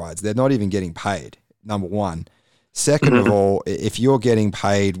buying their rides. They're not even getting paid, number one. Second of all, if you're getting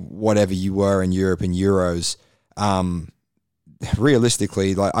paid whatever you were in Europe in euros,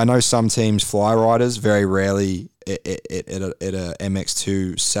 realistically, like I know some teams fly riders, very rarely at a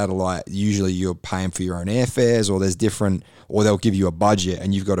MX2 satellite, usually you're paying for your own airfares or they'll give you a budget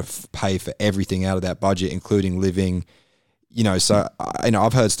and you've got to pay for everything out of that budget, including living. So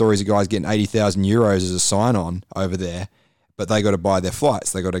I've heard stories of guys getting 80,000 euros as a sign-on over there, but they got to buy their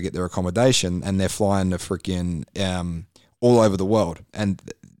flights, they got to get their accommodation, and they're flying to freaking all over the world, and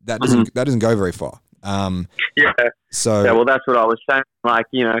that doesn't go very far. Well, that's what I was saying. Like,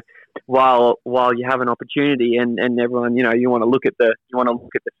 while you have an opportunity, and everyone, you want to look at the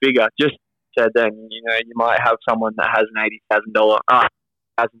figure. Just said then, you might have someone that has an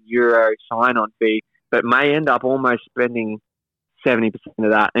 €80,000 sign-on fee, but may end up almost spending 70%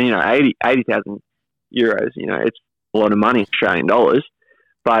 of that. And, 80,000 euros, it's a lot of money, Australian dollars.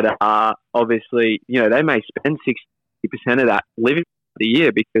 But obviously, they may spend 60% of that living the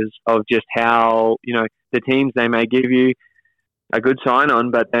year because of just how, the teams, they may give you a good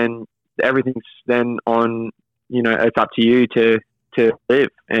sign-on, but then everything's then on, it's up to you to live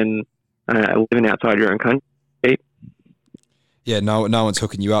and living outside your own country. Yeah, no one's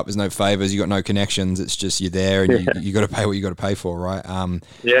hooking you up. There's no favors. You got no connections. It's just you're there, and you got to pay what you got to pay for, right? I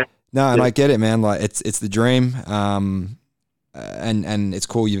get it, man. Like it's the dream, and it's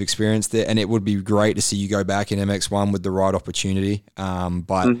cool you've experienced it, and it would be great to see you go back in MX1 with the right opportunity.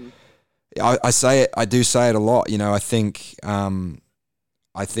 But I do say it a lot. I think a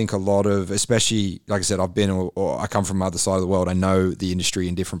lot of, especially like I said, I've been or I come from the other side of the world. I know the industry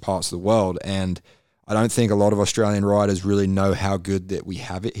in different parts of the world, and I don't think a lot of Australian riders really know how good that we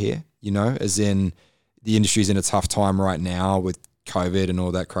have it here, as in the industry's in a tough time right now with COVID and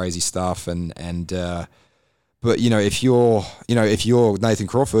all that crazy stuff. But if you're Nathan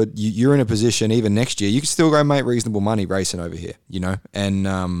Crawford, you're in a position even next year, you can still go make reasonable money racing over here,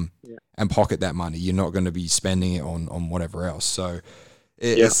 and pocket that money. You're not going to be spending it on whatever else. So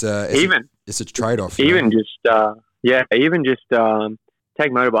it's a trade-off. Even just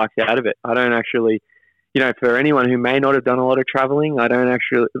take motorbikes out of it. I don't actually, for anyone who may not have done a lot of traveling, I don't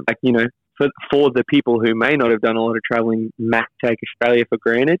actually, for the people who may not have done a lot of traveling, take Australia for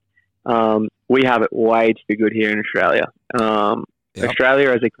granted. We have it way too good here in Australia. Australia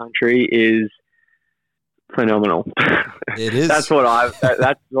as a country is phenomenal. It is. That's what I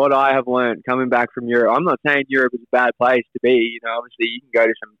have learned coming back from Europe. I'm not saying Europe is a bad place to be. Obviously you can go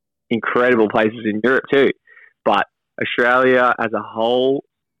to some incredible places in Europe too, but Australia as a whole,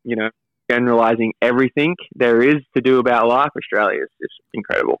 generalizing everything there is to do about life, Australia is just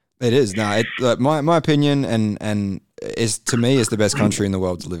incredible. It is. No, my opinion and is, to me, is the best country in the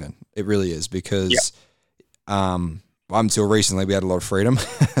world to live in. It really is, because until recently we had a lot of freedom,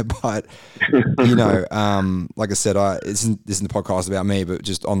 but like I said, this isn't the podcast about me, but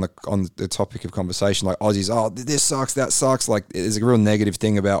just on the topic of conversation, like Aussies, this sucks, that sucks. Like there's a real negative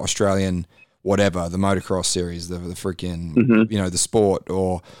thing about Australian whatever, the motocross series, the freaking the sport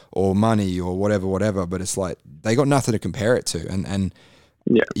or money or whatever. But it's like they got nothing to compare it to, and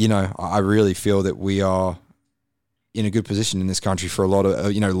I really feel that we are in a good position in this country for a lot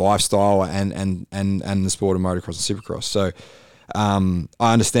of lifestyle and the sport of motocross and supercross. So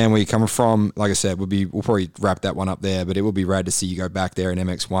I understand where you're coming from. Like I said, we'll probably wrap that one up there, but it would be rad to see you go back there in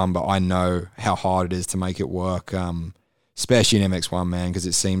MX1. But I know how hard it is to make it work, especially in MX1, man, because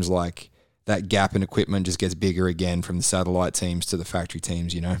it seems like that gap in equipment just gets bigger again from the satellite teams to the factory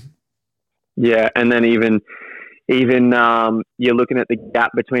teams. Yeah, and then even you're looking at the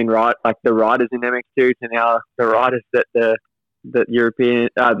gap between the riders in MX2 to now the riders that Europe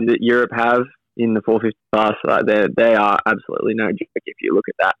have in the 450 class. Like they are absolutely no joke if you look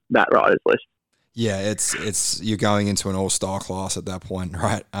at that riders list. Yeah, it's you're going into an all-star class at that point,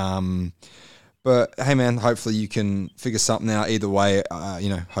 right? But hey, man, hopefully you can figure something out. Either way,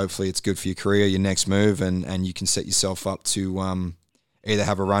 hopefully it's good for your career, your next move, and you can set yourself up to either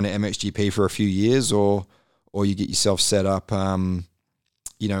have a run at MXGP for a few years, or you get yourself set up,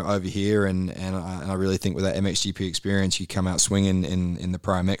 over here. And I really think with that MXGP experience, you come out swinging in the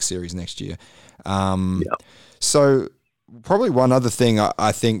Pro MX series next year. So probably one other thing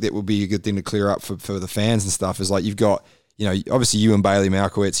I think that would be a good thing to clear up for the fans and stuff is like you've got, obviously you and Bailey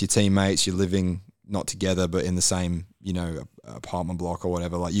Malkowitz, your teammates, you're living not together, but in the same, apartment block or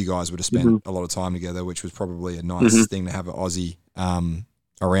whatever. Like you guys would have spent a lot of time together, which was probably a nice thing to have an Aussie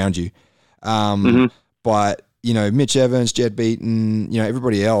around you. But, Mitch Evans, Jed Beaton,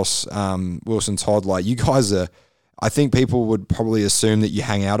 everybody else, Wilson Todd, like you guys are, I think people would probably assume that you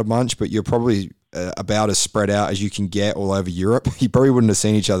hang out a bunch, but you're probably about as spread out as you can get all over Europe. You probably wouldn't have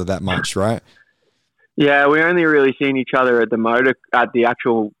seen each other that much, right? Yeah, we only really seen each other at the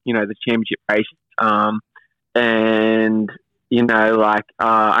actual, the championship race. I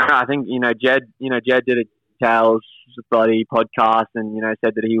think, Jed did a Tales bloody podcast and,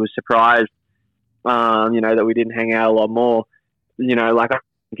 said that he was surprised, that we didn't hang out a lot more. I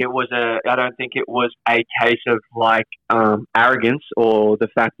don't think it was a case of arrogance or the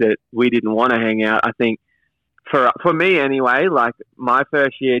fact that we didn't want to hang out. I think for me anyway, like my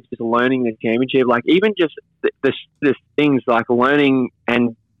first year just learning the championship, like even just this things like learning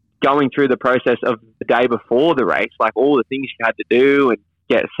and going through the process of the day before the race, like all the things you had to do and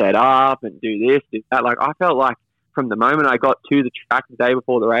get set up and do this, do that. Like I felt like from the moment I got to the track the day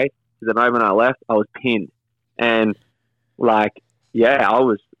before the race to the moment I left, I was pinned. And I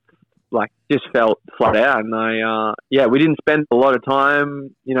was just felt flat out. And we didn't spend a lot of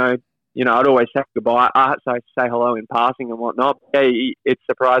time, I'd always say goodbye. I'd say hello in passing and whatnot. Yeah, it's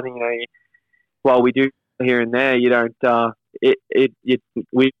surprising, while we do here and there, you don't,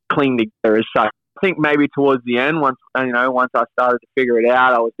 we cling together as such. I think maybe towards the end, once I started to figure it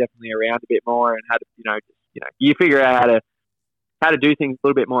out, I was definitely around a bit more and had to, you figure out how to do things a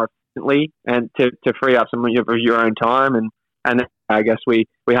little bit more efficiently and to free up some of your own time. And then I guess we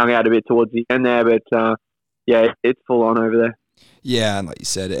hung out a bit towards the end there, but it's full on over there. Yeah, and like you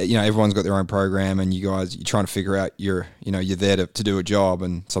said, everyone's got their own program, and you're trying to figure out you're there to do a job,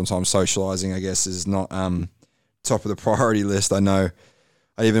 and sometimes socializing, I guess, is not top of the priority list. I know,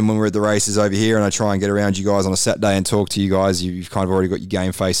 even when we're at the races over here, and I try and get around you guys on a Saturday and talk to you guys, you've kind of already got your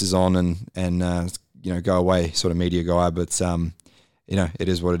game faces on, and go away sort of media guy, but it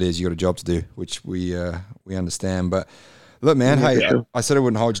is what it is. You got a job to do, which we understand, but. Look, man, sure. I said I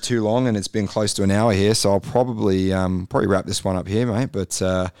wouldn't hold you too long, and it's been close to an hour here, so I'll probably wrap this one up here, mate. But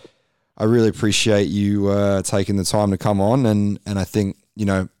I really appreciate you taking the time to come on, and I think,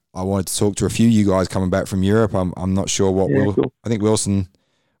 I wanted to talk to a few of you guys coming back from Europe. I'm not sure what cool. I think Wilson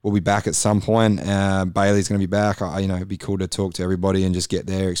will be back at some point. Bailey's going to be back. It'd be cool to talk to everybody and just get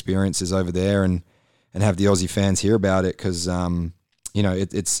their experiences over there and have the Aussie fans hear about it because,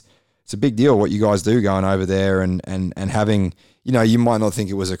 it's a big deal what you guys do going over there and having, you might not think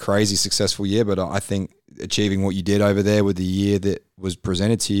it was a crazy successful year, but I think achieving what you did over there with the year that was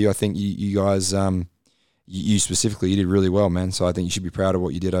presented to you, I think you guys, you specifically, you did really well, man. So I think you should be proud of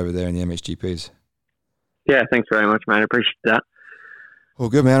what you did over there in the MXGPs. Yeah, thanks very much, man. I appreciate that. Well,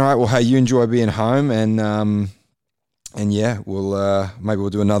 good, man. All right. Well, hey, you enjoy being home and yeah, maybe we'll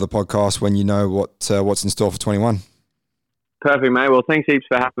do another podcast when you know what's in store for 21. Perfect, mate. Well, thanks heaps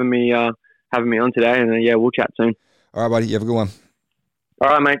for having me on today, and we'll chat soon. All right, buddy. You have a good one. All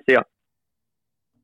right, mate. See ya.